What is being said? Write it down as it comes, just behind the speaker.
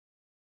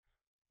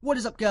What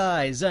is up,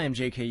 guys? I am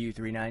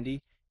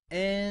JKU390,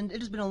 and it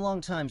has been a long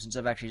time since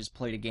I've actually just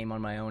played a game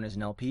on my own as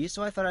an LP,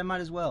 so I thought I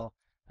might as well.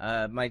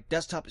 My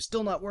desktop is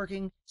still not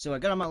working, so I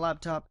got on my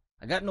laptop.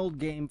 I got an old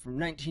game from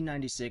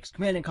 1996,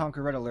 Command &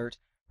 Conquer Red Alert.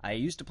 I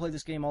used to play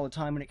this game all the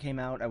time when it came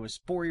out. I was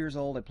 4 years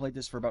old. I played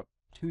this for about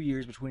 2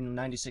 years between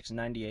 96 and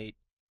 98.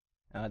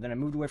 Then I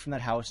moved away from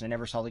that house, and I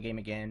never saw the game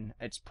again.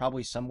 It's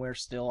probably somewhere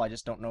still, I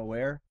just don't know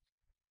where.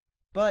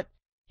 But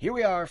here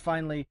we are,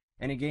 finally,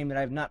 in a game that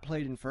I have not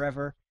played in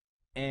forever.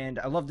 And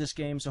I love this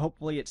game, so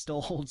hopefully it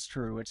still holds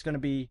true. It's gonna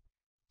be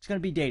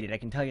dated, I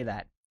can tell you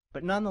that.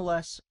 But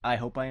nonetheless, I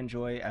hope I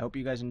enjoy. I hope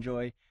you guys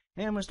enjoy.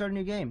 And I'm gonna start a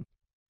new game.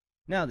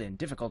 Now then,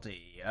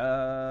 difficulty.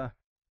 I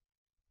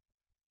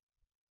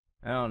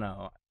don't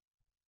know.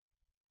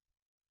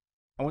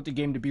 I want the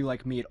game to be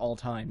like me at all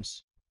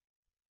times.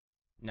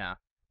 Nah.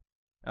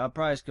 I'll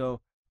probably just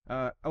go.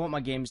 I want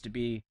my games to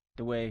be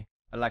the way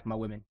I like my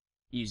women.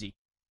 Easy.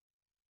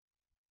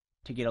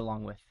 To get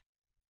along with.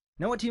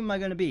 Now, what team am I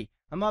gonna be?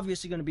 I'm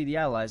obviously going to be the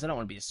Allies. I don't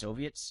want to be the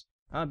Soviets.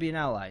 I want to be an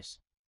Allies.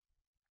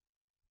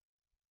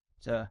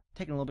 It's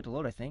taking a little bit to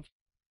load, I think.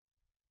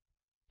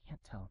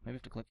 Can't tell. Maybe I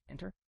have to click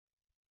Enter.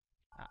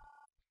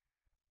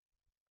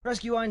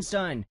 Rescue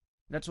Einstein!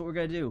 That's what we're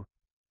going to do.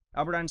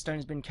 Albert Einstein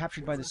has been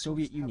captured by the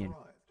Soviet Union.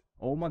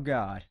 Oh my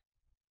god.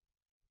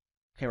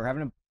 Okay, we're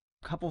having a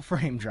couple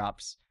frame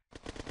drops.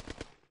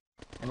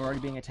 And we're already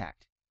being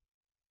attacked.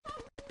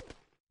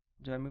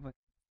 Do I move like...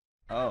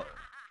 Oh,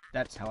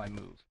 that's how I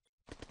move.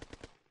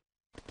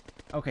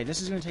 Okay,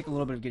 this is going to take a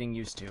little bit of getting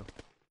used to.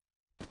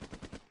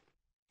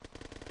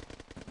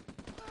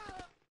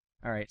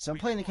 Alright, so I'm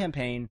playing the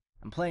campaign.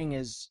 I'm playing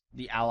as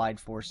the Allied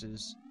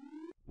forces,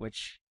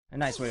 which, a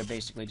nice way to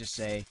basically just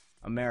say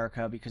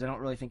America, because I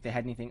don't really think they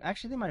had anything.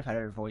 Actually, they might have had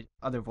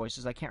other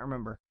voices, I can't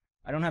remember.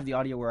 I don't have the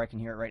audio where I can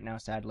hear it right now,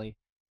 sadly.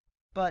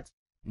 But,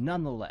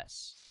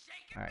 nonetheless.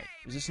 Alright,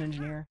 is this an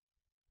engineer?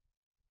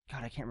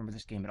 God, I can't remember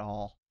this game at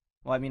all.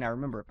 Well, I mean, I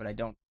remember it, but I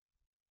don't.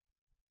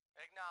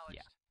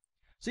 Yeah.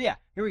 So yeah,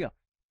 here we go.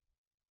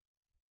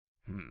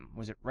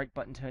 Was it right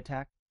button to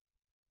attack?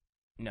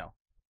 No.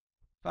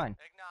 Fine.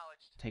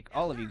 Take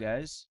all of you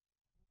guys.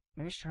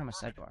 Maybe I should turn on my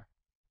sidebar.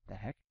 The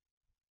heck?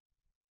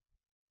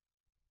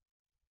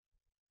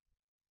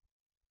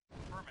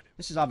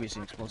 This is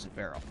obviously an explosive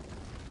barrel.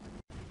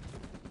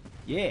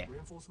 Yeah.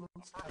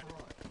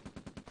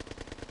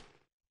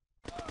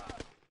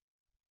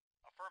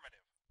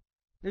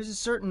 There's a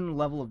certain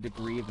level of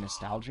degree of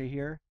nostalgia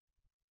here.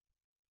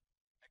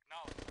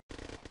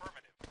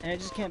 And it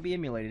just can't be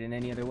emulated in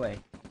any other way.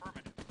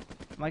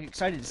 I'm like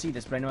excited to see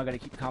this, but I know I gotta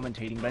keep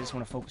commentating, but I just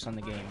want to focus on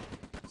the game.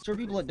 So for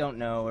people that don't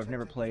know, or have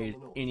never played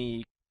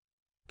any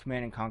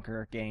Command &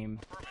 Conquer game,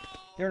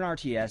 they're an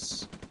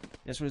RTS.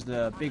 This was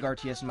the big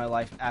RTS in my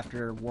life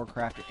after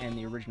Warcraft and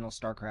the original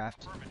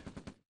StarCraft.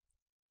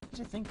 What does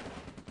I think?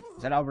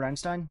 Is that Albert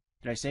Einstein?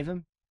 Did I save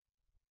him?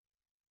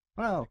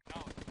 Oh no.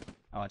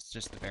 Oh, it's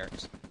just the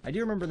barracks. I do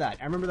remember that.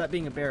 I remember that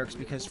being a barracks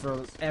because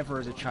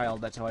forever as a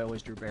child, that's how I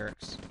always drew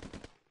barracks.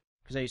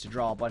 Because I used to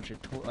draw a bunch of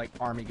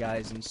army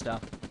guys and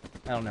stuff.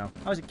 I don't know.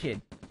 I was a kid.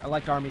 I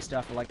liked army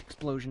stuff. I liked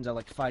explosions. I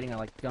liked fighting. I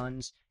liked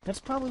guns. That's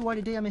probably why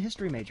today I'm a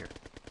history major.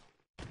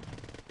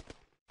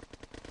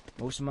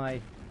 Most of my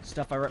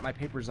stuff I write my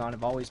papers on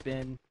have always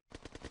been,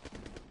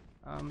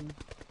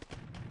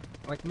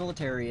 like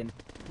military and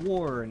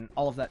war and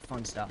all of that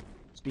fun stuff.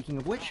 Speaking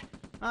of which,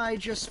 I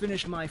just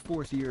finished my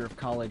 4th year of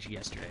college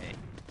yesterday.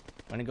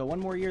 I'm gonna go one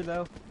more year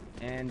though,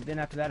 and then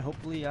after that,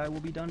 hopefully I will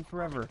be done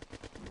forever.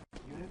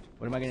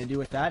 What am I gonna do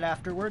with that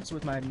afterwards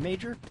with my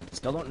major?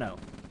 Still don't know.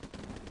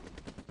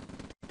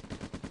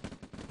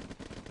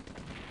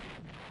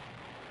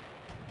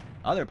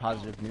 Other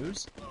positive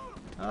news,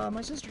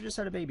 my sister just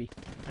had a baby.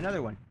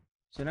 Another one.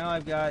 So now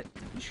I've got...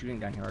 Who's shooting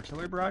down here?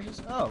 Artillery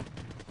barrages? Oh.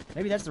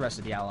 Maybe that's the rest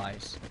of the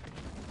Allies.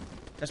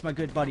 That's my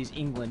good buddies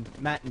England.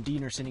 Matt and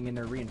Dean are sending in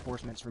their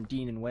reinforcements from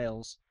Dean and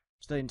Wales.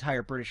 So the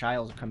entire British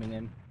Isles are coming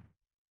in.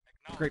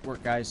 Great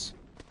work, guys.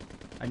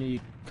 I knew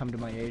you'd come to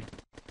my aid.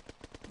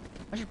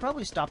 I should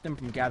probably stop them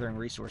from gathering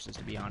resources,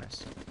 to be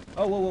honest.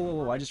 Oh, whoa, whoa, whoa,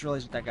 whoa. I just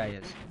realized what that guy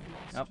is.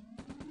 Oh.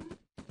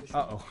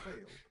 Uh-oh.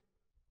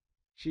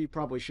 She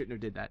probably shouldn't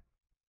have did that.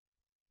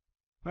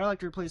 Would I like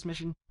to replay this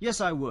mission? Yes,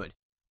 I would.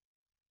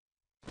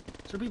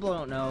 So for people who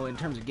don't know, in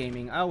terms of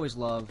gaming, I always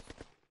love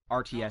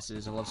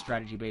RTSs. I love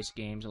strategy-based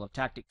games. I love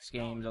tactics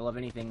games. I love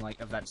anything like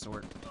of that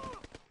sort.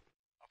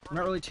 I'm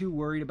not really too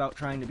worried about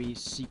trying to be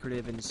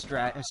secretive and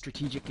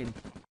strategic and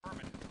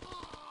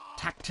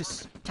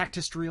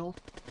tactistrial.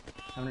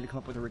 I wanted to come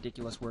up with a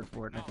ridiculous word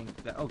for it, and I think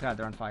that... Oh god,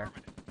 they're on fire.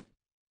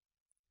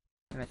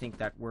 And I think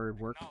that word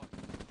worked.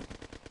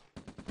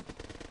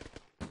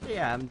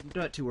 Yeah, I'm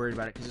not too worried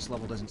about it because this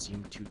level doesn't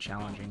seem too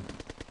challenging.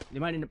 They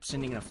might end up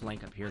sending in a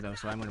flank up here though,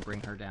 so I'm going to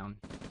bring her down.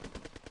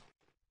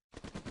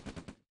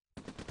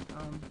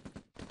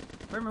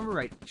 If I remember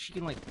right, she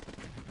can like...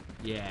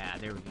 Yeah,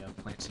 there we go,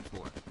 plant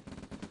C4.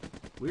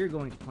 We're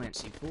going to plant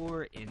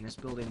C4 in this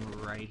building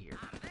right here.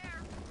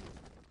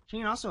 She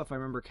can also, if I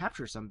remember,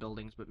 capture some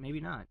buildings, but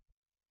maybe not.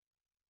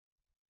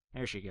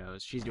 There she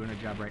goes. She's doing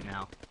her job right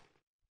now.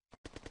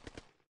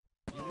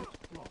 Unit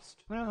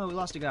lost. Oh no, we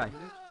lost a guy.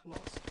 Unit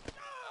lost.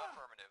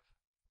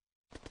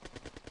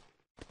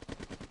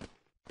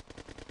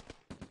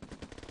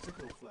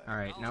 Signal flare.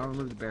 Alright, now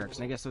remove the barracks.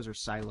 And I guess those are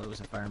silos,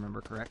 if I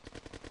remember correct.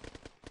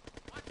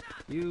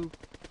 You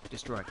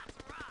destroyed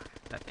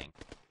that thing.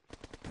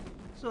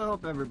 So I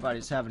hope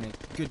everybody's having a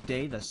good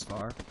day thus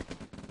far.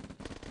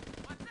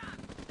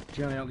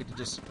 Generally, I don't get to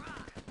just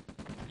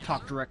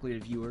talk directly to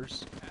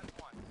viewers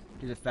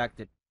due to the fact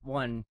that,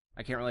 one,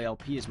 I can't really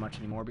LP as much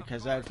anymore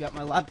because I've got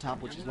my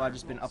laptop, which is why I've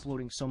just been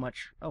uploading so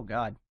much. Oh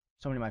god,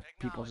 so many of my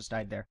people just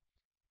died there.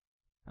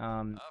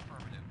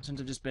 Since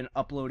I've just been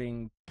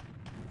uploading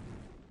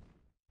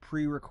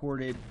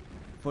pre-recorded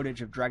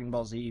footage of Dragon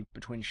Ball Z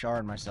between Char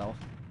and myself.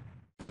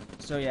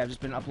 So yeah, I've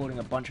just been uploading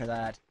a bunch of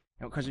that.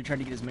 Because we tried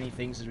to get as many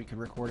things as we could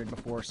recorded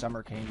before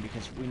summer came,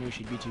 because we knew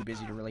she'd be too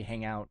busy to really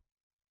hang out.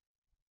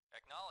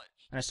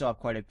 And I still have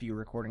quite a few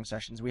recording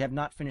sessions. We have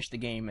not finished the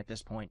game at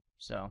this point,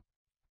 so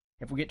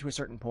if we get to a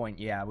certain point,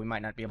 yeah, we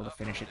might not be able to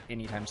finish it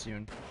anytime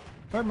soon.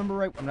 If I remember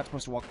right, I'm not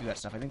supposed to walk through that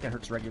stuff. I think that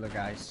hurts regular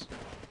guys.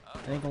 I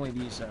think only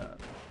these,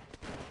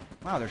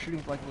 wow, they're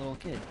shooting like a little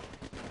kid.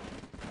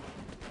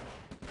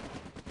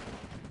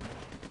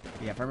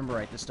 But yeah, if I remember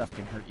right, this stuff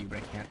can hurt you, but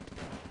I can't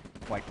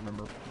quite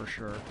remember for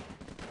sure.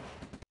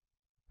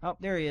 Oh,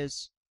 there he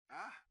is.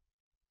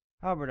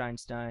 Albert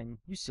Einstein.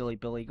 You silly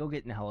Billy, go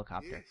get in the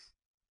helicopter. Yes.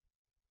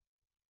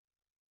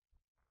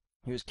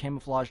 He was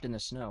camouflaged in the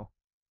snow.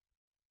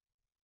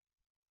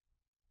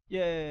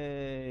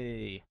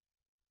 Yay!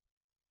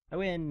 I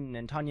win,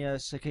 and Tanya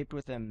escaped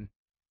with him.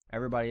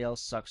 Everybody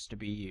else sucks to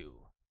be you.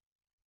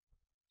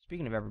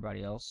 Speaking of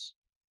everybody else,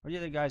 where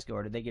did the other guys go,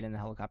 or did they get in the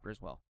helicopter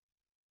as well?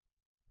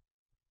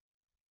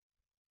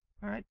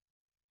 Alright.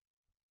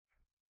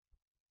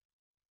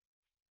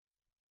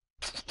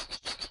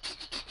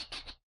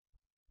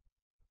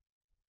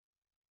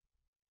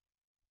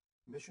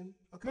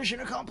 Mission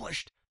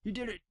accomplished! You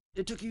did it!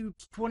 It took you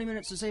 20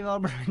 minutes to save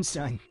Albert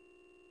Einstein.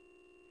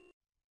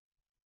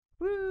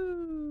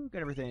 Woo!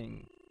 Got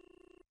everything.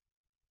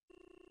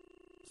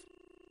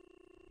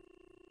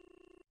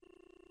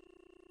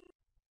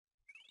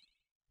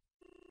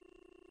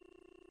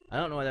 I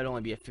don't know why that'd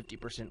only be a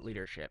 50%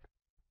 leadership.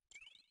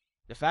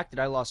 The fact that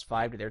I lost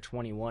 5 to their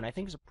 21, I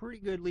think is a pretty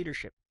good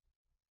leadership.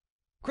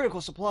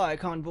 Critical supply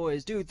convoy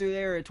is due through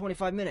there in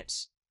 25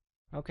 minutes.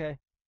 Okay.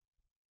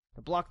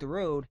 To block the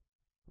road,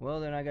 well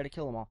then I gotta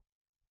kill them all.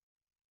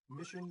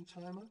 Mission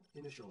timer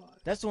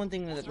initialized. That's the one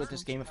thing with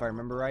this game, if I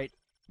remember right,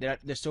 that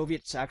the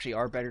Soviets actually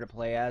are better to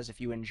play as if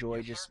you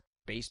enjoy just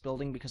base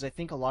building, because I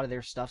think a lot of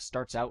their stuff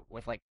starts out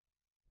with, like,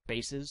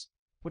 bases,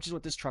 which is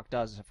what this truck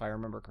does, if I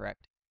remember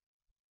correct.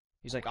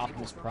 He's like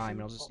Optimus Prime,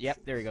 and he'll just, yep,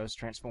 there he goes,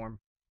 transform.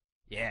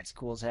 Yeah, it's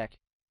cool as heck.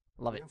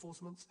 Love it.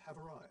 Reinforcements have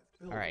arrived.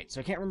 Alright,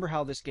 so I can't remember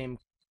how this game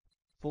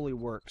fully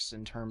works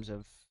in terms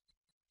of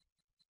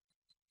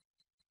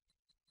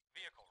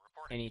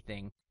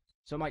anything,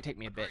 so it might take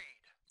me a bit.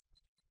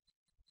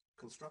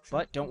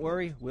 But don't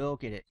worry, we'll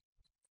get it.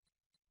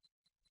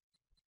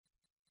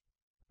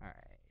 Alright.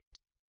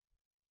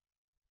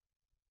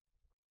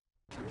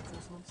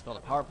 Build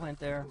a power plant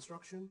there.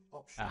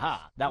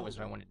 Aha, that was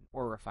what I wanted.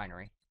 Or a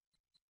refinery.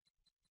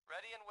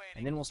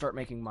 And then we'll start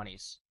making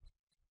monies.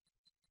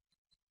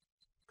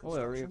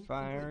 Oil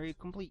refinery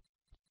complete.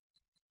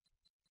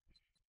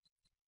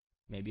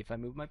 Maybe if I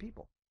move my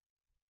people.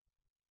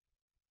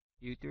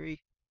 You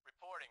three.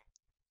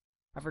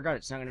 I forgot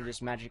it's not going to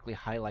just magically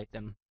highlight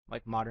them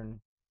like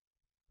modern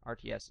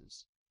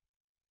RTSs.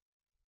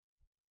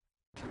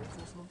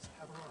 Reinforcements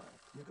have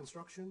arrived. New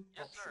construction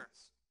Yes, options. sir.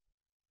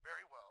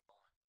 Very well.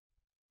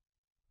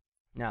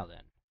 Now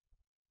then.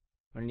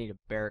 I'm going to need a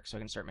barrack so I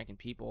can start making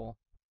people.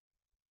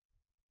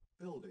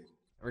 Building.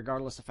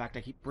 Regardless of the fact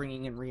I keep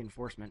bringing in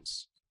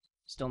reinforcements.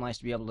 Still nice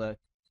to be able to,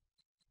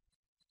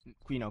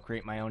 you know,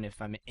 create my own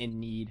if I'm in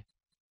need.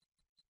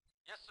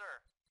 Yes,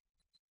 sir.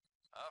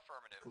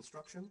 Affirmative.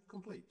 Construction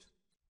complete.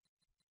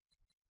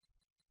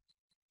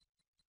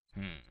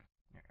 There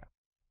we go.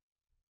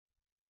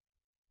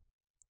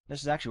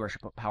 This is actually where I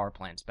should put power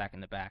plants, back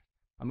in the back.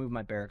 I'll move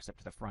my barracks up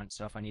to the front,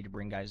 so if I need to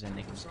bring guys in,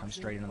 they can just come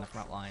straight in on the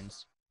front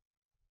lines.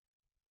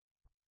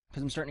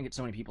 Because I'm starting to get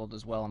so many people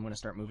as well, I'm going to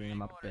start moving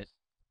them up a bit.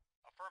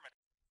 Affirmative.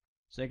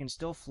 So they can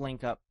still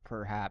flank up,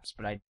 perhaps,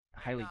 but I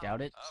highly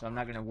doubt it, so I'm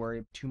not going to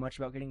worry too much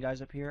about getting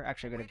guys up here.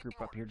 Actually, I've got a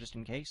group up here just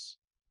in case,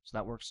 so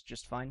that works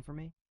just fine for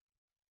me.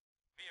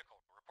 Vehicle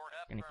report.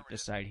 Gonna keep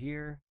this side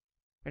here.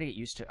 Gotta get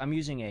used to. I'm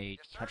using a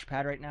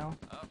touchpad right now,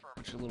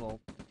 which is a little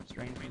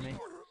strange for me.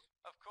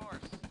 Of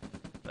course.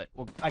 But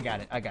well, I got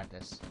it. I got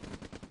this.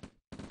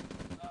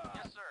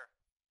 Yes, sir.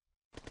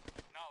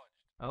 Acknowledged.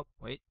 Oh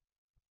wait,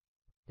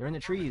 they're in the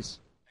trees.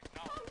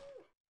 Acknowledged.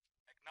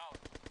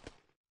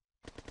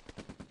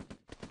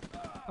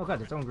 Acknowledged. Oh god,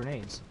 they're throwing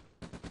grenades.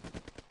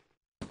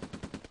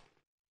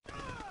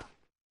 Acknowledged.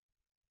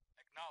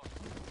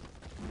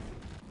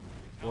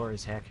 War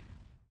as heck.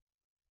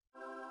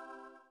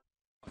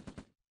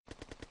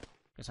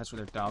 Guess that's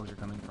where their dogs are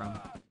coming from.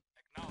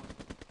 Acknowledged.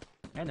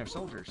 And they're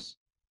soldiers.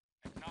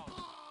 Acknowledged.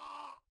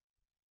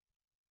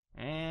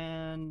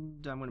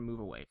 I'm gonna move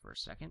away for a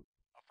second.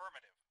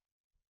 Affirmative.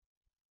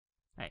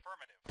 Hey.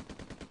 Affirmative.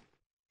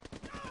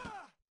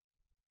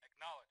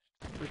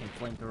 Acknowledged. Freaking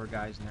flamethrower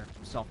guys and their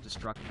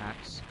self-destruct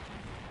packs.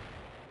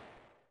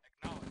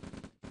 Acknowledged.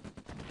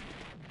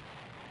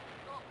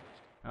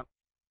 Acknowledged.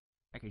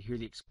 I could hear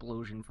the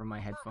explosion from my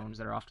headphones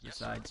that are off to the Yes,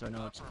 side, so I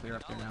know it's clear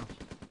up there now.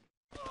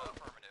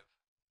 Affirmative.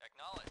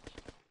 Acknowledged.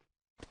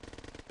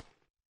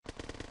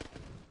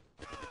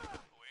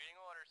 Awaiting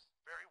orders.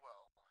 Very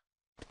well.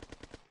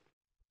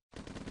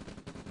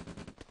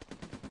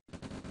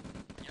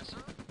 Yes,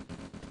 sir.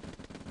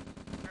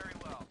 Very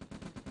well.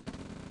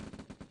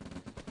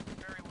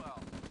 Very well.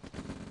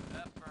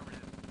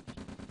 Affirmative.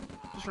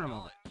 Just run them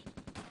over.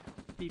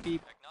 Acknowledged. Beep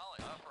beep.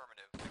 Acknowledged.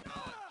 Affirmative.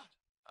 Acknowledged.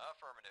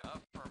 Affirmative.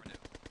 Affirmative.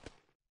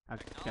 I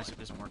guess it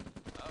doesn't work.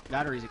 Affirmative.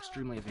 Battery's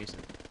extremely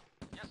evasive.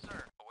 Yes,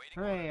 sir. Awaiting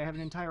Hooray, I orders. have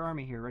an entire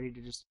army here ready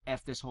to just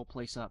F this whole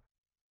place up.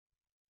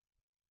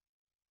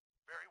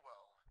 Very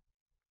well.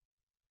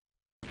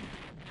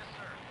 Yes,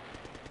 sir.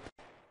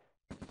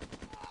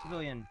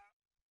 Civilian.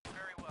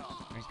 Very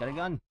well. He's got a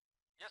gun.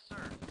 Yes,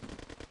 sir.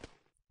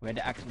 We had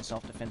to act in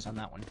self-defense on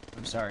that one.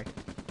 I'm sorry.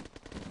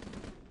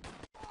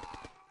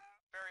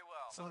 Very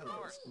well. Of Silence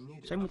course.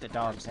 needed. Same with the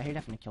dogs. I hate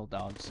having to kill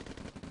dogs.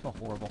 So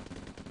horrible.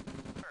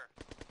 Sir.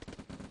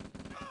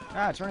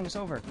 Ah, it's running us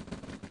over.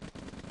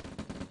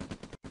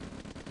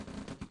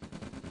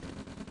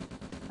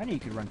 I knew you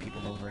could run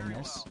people over in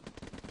this.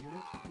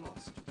 Unit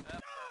lost.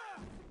 Affirmative.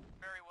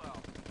 Very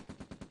well.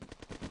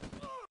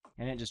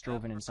 And it just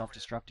drove in and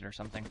self-destructed or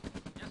something.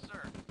 Yes,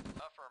 sir.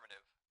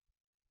 Affirmative.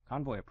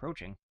 Convoy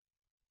approaching.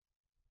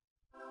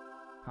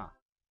 Huh.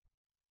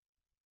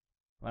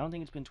 Well, I don't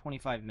think it's been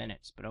 25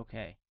 minutes, but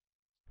okay.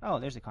 Oh,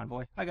 there's the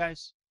convoy. Hi,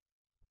 guys.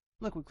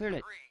 Look, we cleared it.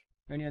 Agreed.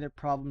 Any other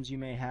problems you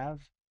may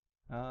have?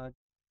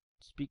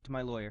 Speak to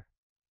my lawyer.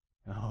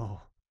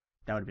 Oh,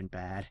 that would have been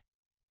bad.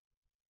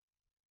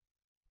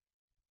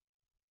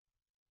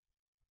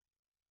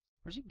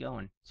 Where's he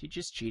going? Is he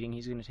just cheating?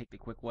 He's gonna take the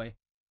quick way.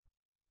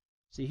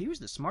 See, he was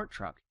the smart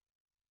truck.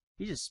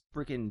 He just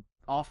freaking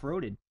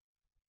off-roaded.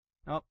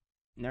 Oh,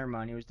 never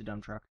mind. He was the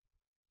dumb truck.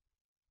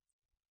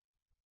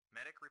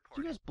 Medic Did you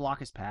reporting. guys block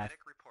his path? Medic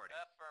reporting.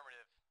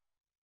 Affirmative.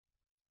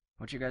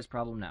 What's your guys'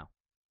 problem now?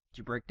 Did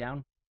you break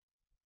down?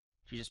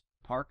 Did you just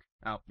park?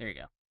 Oh, there you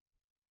go.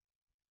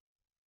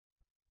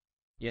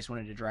 You just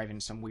wanted to drive in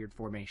some weird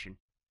formation.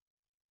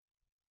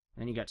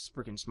 And then you got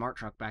freaking smart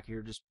truck back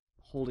here just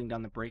holding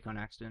down the brake on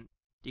accident.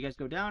 Do you guys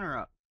go down or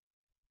up?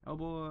 Oh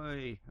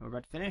boy, we're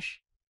about to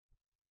finish.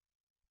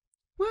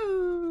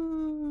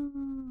 Woo!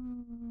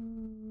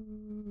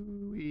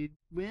 We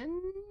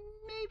win,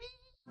 maybe?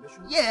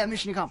 Mission Yeah,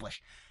 mission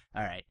accomplished.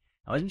 Alright,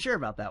 I wasn't sure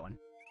about that one.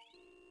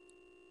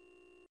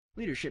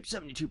 Leadership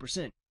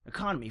 72%,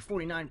 economy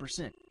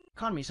 49%.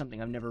 Economy is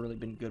something I've never really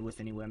been good with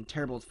anyway. I'm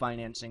terrible at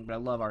financing, but I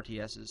love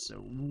RTSs, so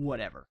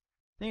whatever.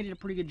 I think I did a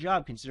pretty good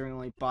job considering I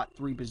only bought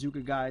 3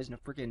 bazooka guys and a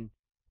freaking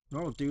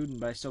normal dude,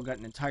 but I still got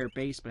an entire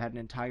base, but had an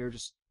entire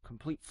just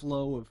complete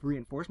flow of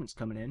reinforcements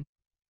coming in.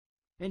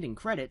 Ending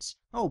credits.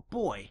 Oh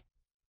boy!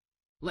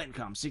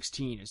 Lencom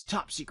 16 is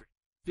top secret.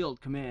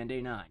 Field Command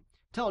A9.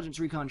 Intelligence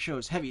recon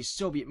shows heavy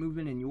Soviet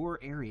movement in your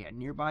area.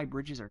 Nearby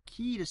bridges are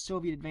key to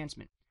Soviet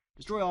advancement.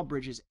 Destroy all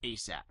bridges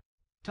ASAP.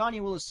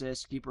 Tanya will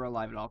assist. Keep her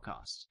alive at all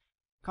costs.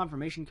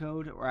 Confirmation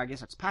code, or I guess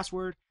that's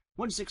password,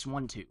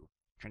 1612.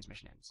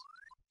 Transmission ends.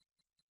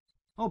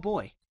 Oh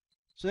boy.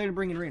 So they're gonna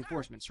bring in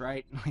reinforcements,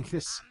 right? Like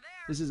this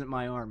isn't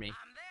my army.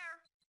 I'm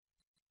there.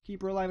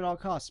 Keep her alive at all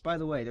costs. By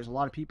the way, there's a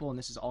lot of people and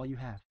this is all you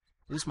have.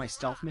 Is this my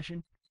stealth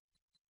mission?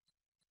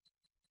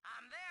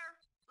 I'm there.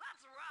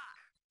 Let's rock.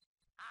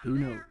 Who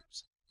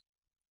knows?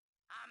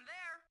 I'm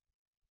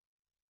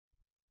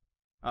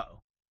there.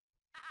 Uh-oh.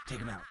 Take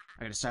him out.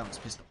 I got a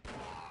silenced pistol.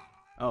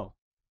 Oh.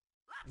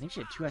 I think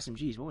she had 2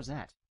 SMGs. What was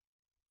that?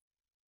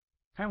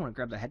 I kinda want to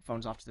grab the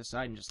headphones off to the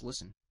side and just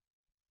listen.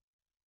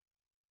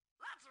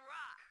 Let's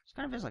rock. This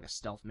kind of is like a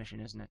stealth mission,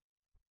 isn't it?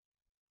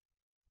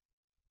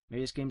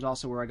 Maybe this game's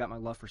also where I got my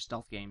love for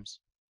stealth games.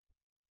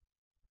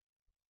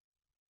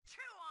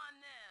 Chew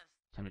on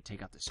this. Time to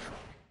take out this truck.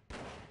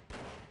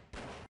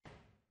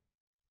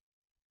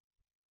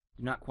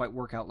 Did not quite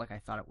work out like I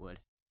thought it would.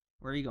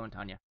 Where are you going,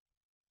 Tanya?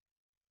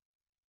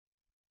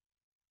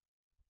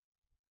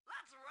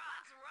 Let's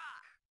rock. Let's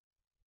rock.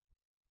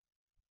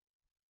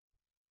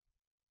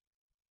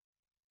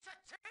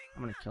 Cha-ching.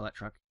 I'm gonna kill that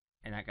truck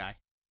and that guy.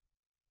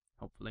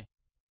 Hopefully.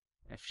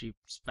 If she's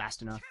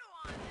fast enough.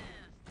 Chew on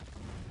this.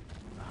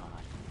 Oh,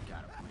 he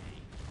got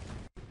away.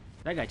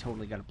 That guy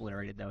totally got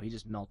obliterated, though. He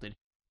just melted.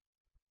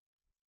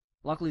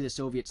 Luckily, the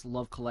Soviets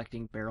love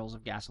collecting barrels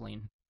of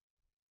gasoline.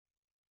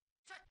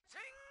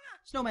 Cha-ching.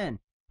 Snowman!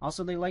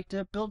 Also, they like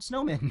to build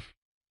snowmen.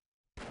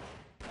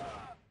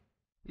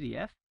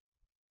 EDF?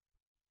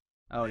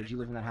 Oh, did you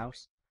live in that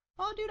house?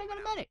 Oh, dude, I got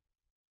a medic!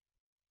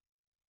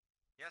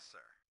 Yes, sir.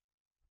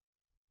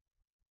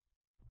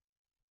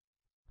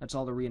 That's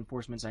all the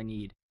reinforcements I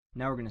need.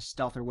 Now we're gonna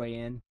stealth her way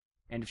in,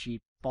 and if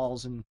she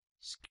falls and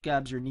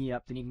scabs her knee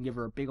up, then you can give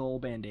her a big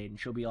old band-aid and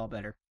she'll be all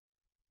better.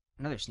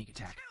 Another sneak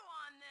attack. Chew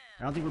on this.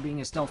 I don't think we're being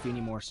as stealthy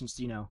anymore since,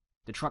 you know,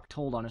 the truck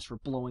told on us for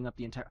blowing up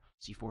the entire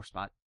C4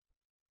 spot.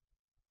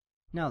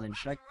 Now then,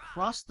 should I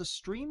cross the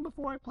stream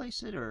before I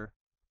place it, or...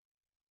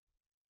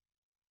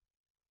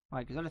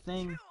 Like, is that a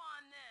thing? Chew on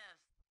this.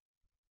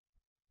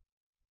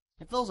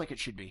 It feels like it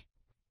should be.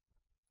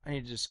 I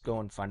need to just go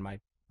and find my...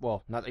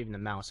 Well, not even the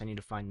mouse. I need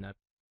to find the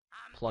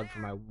I'm plug for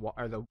there. my...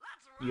 or the Let's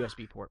rock.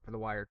 USB port for the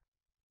wire.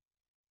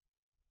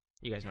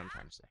 You guys know what I'm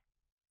trying to say.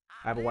 I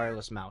I'm have a there.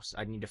 wireless mouse.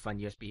 I need to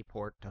find USB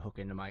port to hook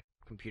into my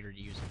computer to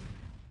use it.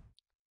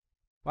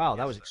 Wow,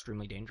 that was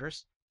extremely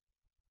dangerous.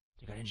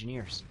 They got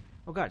engineers.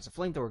 Oh god, it's a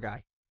flamethrower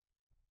guy.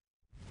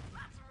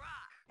 Let's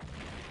rock.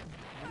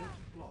 Unit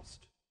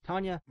lost.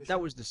 Tanya,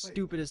 that was the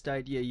stupidest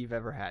idea you've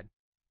ever had.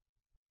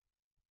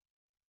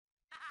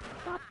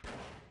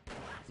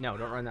 No,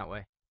 don't run that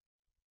way.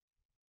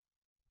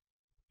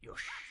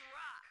 Yosh. Let's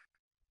rock.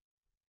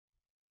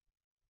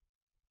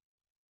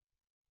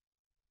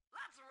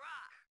 Let's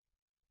rock.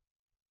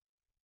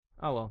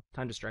 Oh well,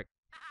 time to strike.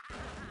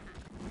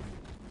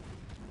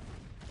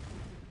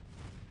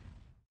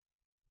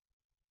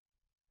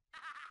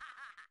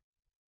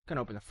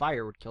 Gonna open the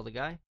fire would kill the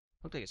guy.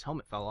 Looked like his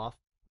helmet fell off.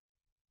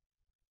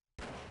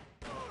 Cha-ching.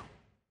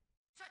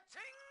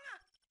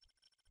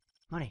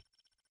 Money.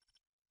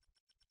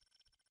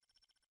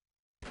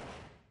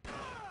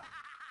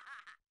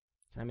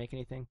 Can I make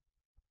anything?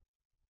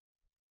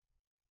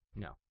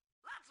 No.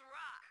 Let's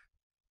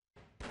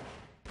rock.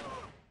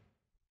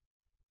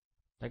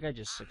 That guy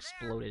just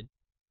exploded.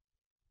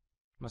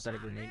 Must have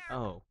had a grenade.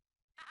 Oh.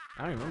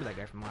 I don't even remember that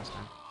guy from last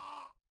time.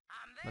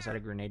 I'm there. Must have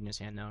had a grenade in his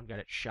hand though and got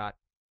it shot.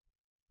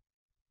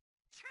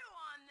 Chew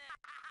on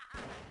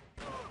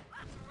this.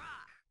 Let's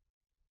rock.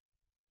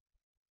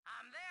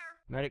 I'm there.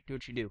 Medic, do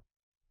what you do.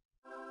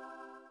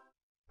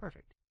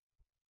 Perfect.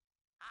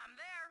 I'm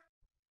there.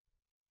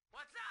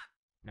 What's up?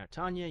 Now,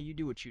 Tanya, you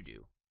do what you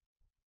do.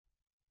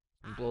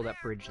 And blow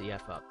that bridge the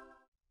F up.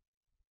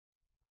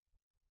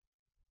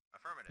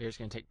 Affirmative. You're just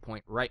gonna take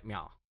point right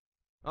meow.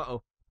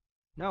 Uh-oh.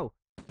 No.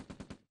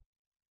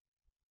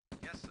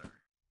 Yes, sir.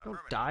 Don't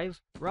Affirmative.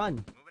 dive. Run.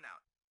 Moving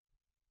out.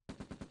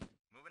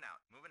 Moving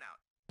out. Moving out.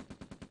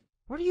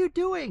 What are you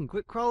doing?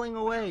 Quit crawling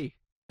away.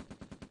 Moving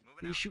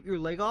Did you out. shoot your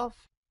leg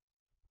off?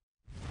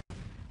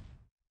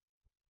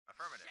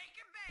 Affirmative. Shake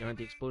it, Don't want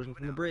the baby. explosion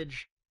from the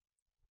bridge.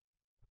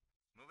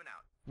 Moving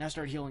out. Now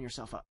start healing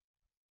yourself up.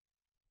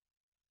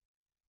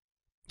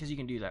 Because you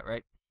can do that,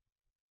 right?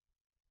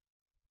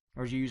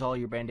 Or did you use all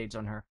your band-aids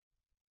on her?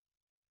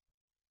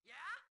 Yeah?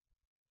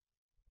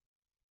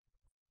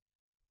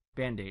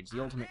 Band-aids,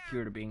 the ultimate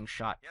cure to being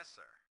shot Yes,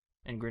 sir.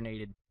 and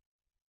grenaded.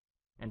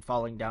 And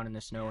falling down in the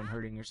snow and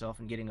hurting yourself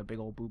and getting a big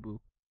old boo-boo.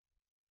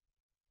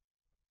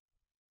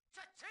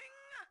 Cha-ching.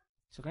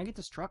 So can I get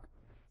this truck?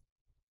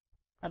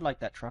 I'd like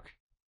that truck.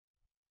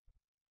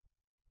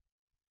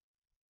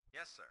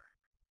 Yes, sir.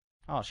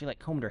 Oh, she like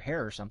combed her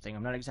hair or something.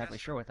 I'm not exactly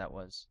Yes, sure what that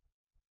was.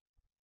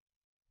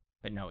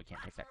 But no, we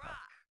can't take that car.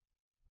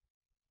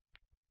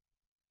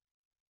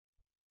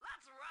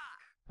 Let's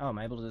rock. Oh, am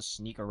I able to just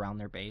sneak around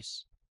their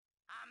base?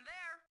 I'm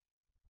there.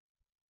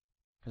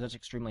 Because that's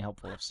extremely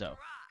helpful if Let's so. rock.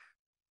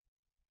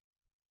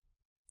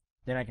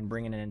 Then I can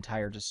bring in an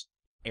entire just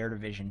air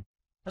division.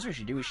 That's what we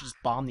should do. We should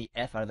just bomb the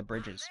F out of the I'm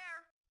bridges.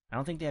 there. I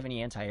don't think they have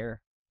any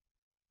anti-air.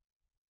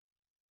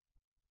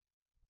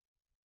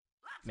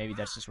 Let's Maybe rock.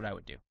 that's just what I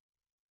would do.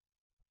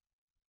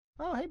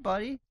 Oh, hey,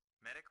 buddy.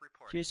 Medic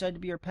report. She decided to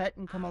be your pet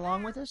and come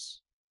along with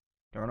us?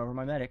 Don't run over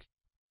my medic.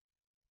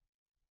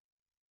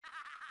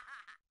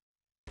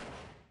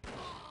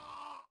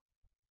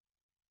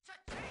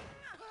 Cha-ching.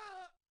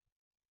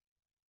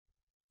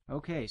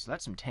 Okay, so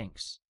that's some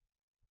tanks.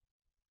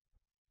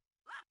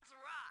 Let's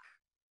rock.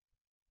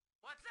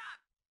 What's up?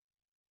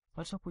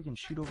 Let's hope we can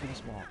shoot over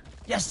this wall.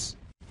 Yes!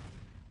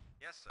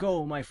 Yes, sir.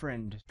 Go, my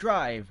friend.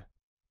 Drive!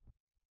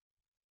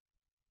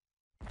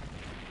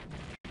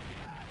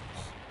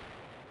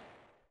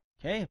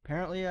 Okay,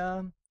 apparently,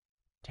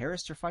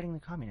 terrorists are fighting the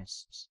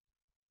communists.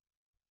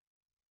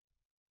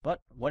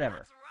 But, whatever.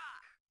 Let's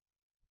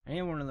rock. I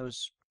need one of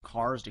those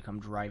cars to come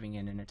driving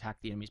in and attack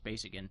the enemy's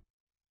base again.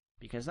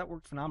 Because that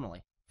worked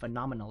phenomenally.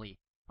 Phenomenally.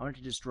 I wanted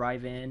to just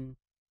drive in,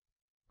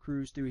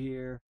 cruise through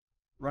here,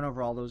 run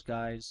over all those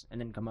guys, and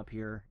then come up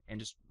here and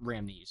just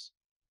ram these.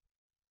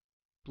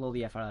 Blow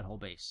the F out of that whole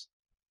base.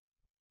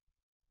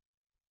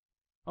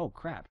 Oh,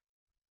 crap.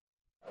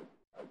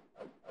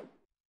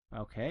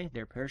 Okay,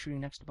 they're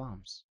parachuting next to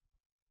bombs.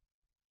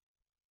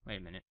 Wait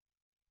a minute.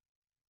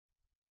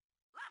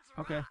 Let's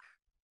Okay. rock.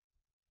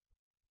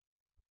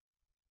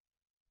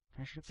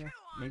 Can I shoot up there? Chew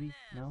on Maybe? this.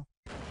 No?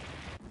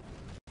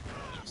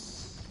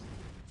 Yes!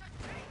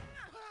 Cha-ching.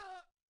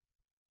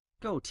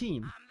 Go,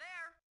 team! I'm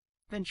there.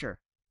 Venture!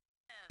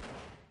 Chew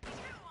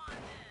on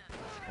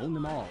this. Own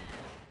them all.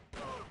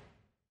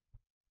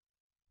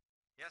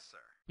 Yes, sir.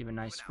 Give a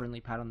nice Moving out.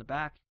 friendly pat on the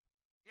back.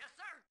 Yes,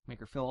 sir. Make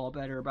her feel all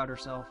better about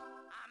herself.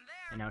 I'm there.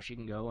 And now she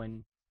can go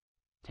and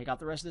take out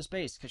the rest of this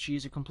base, because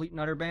she's a complete and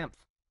utter bamf.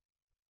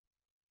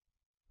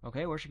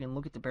 Okay, where she can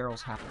look at the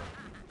barrels happily.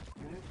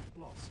 Unit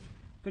lost.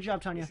 Good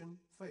job, Tanya. Mission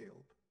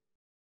failed.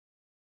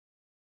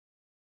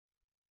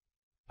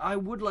 I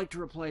would like to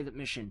replay the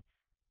mission.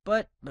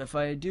 But if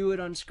I do it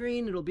on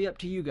screen, it'll be up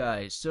to you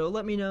guys. So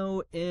let me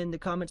know in the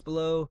comments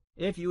below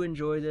if you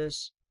enjoy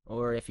this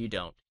or if you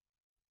don't.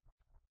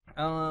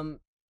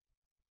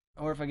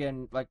 Or if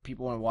again, like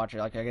people want to watch it,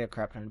 like I get a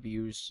crap ton of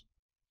views.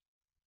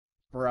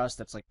 For us,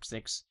 that's like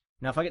 6.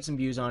 Now, if I get some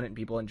views on it and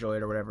people enjoy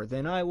it or whatever,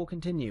 then I will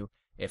continue.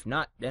 If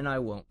not, then I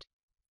won't.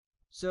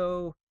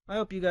 So I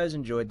hope you guys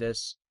enjoyed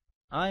this.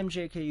 I'm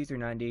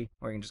JKU390,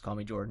 or you can just call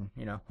me Jordan,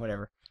 you know,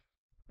 whatever.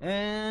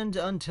 And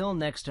until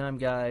next time,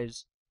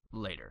 guys,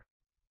 later.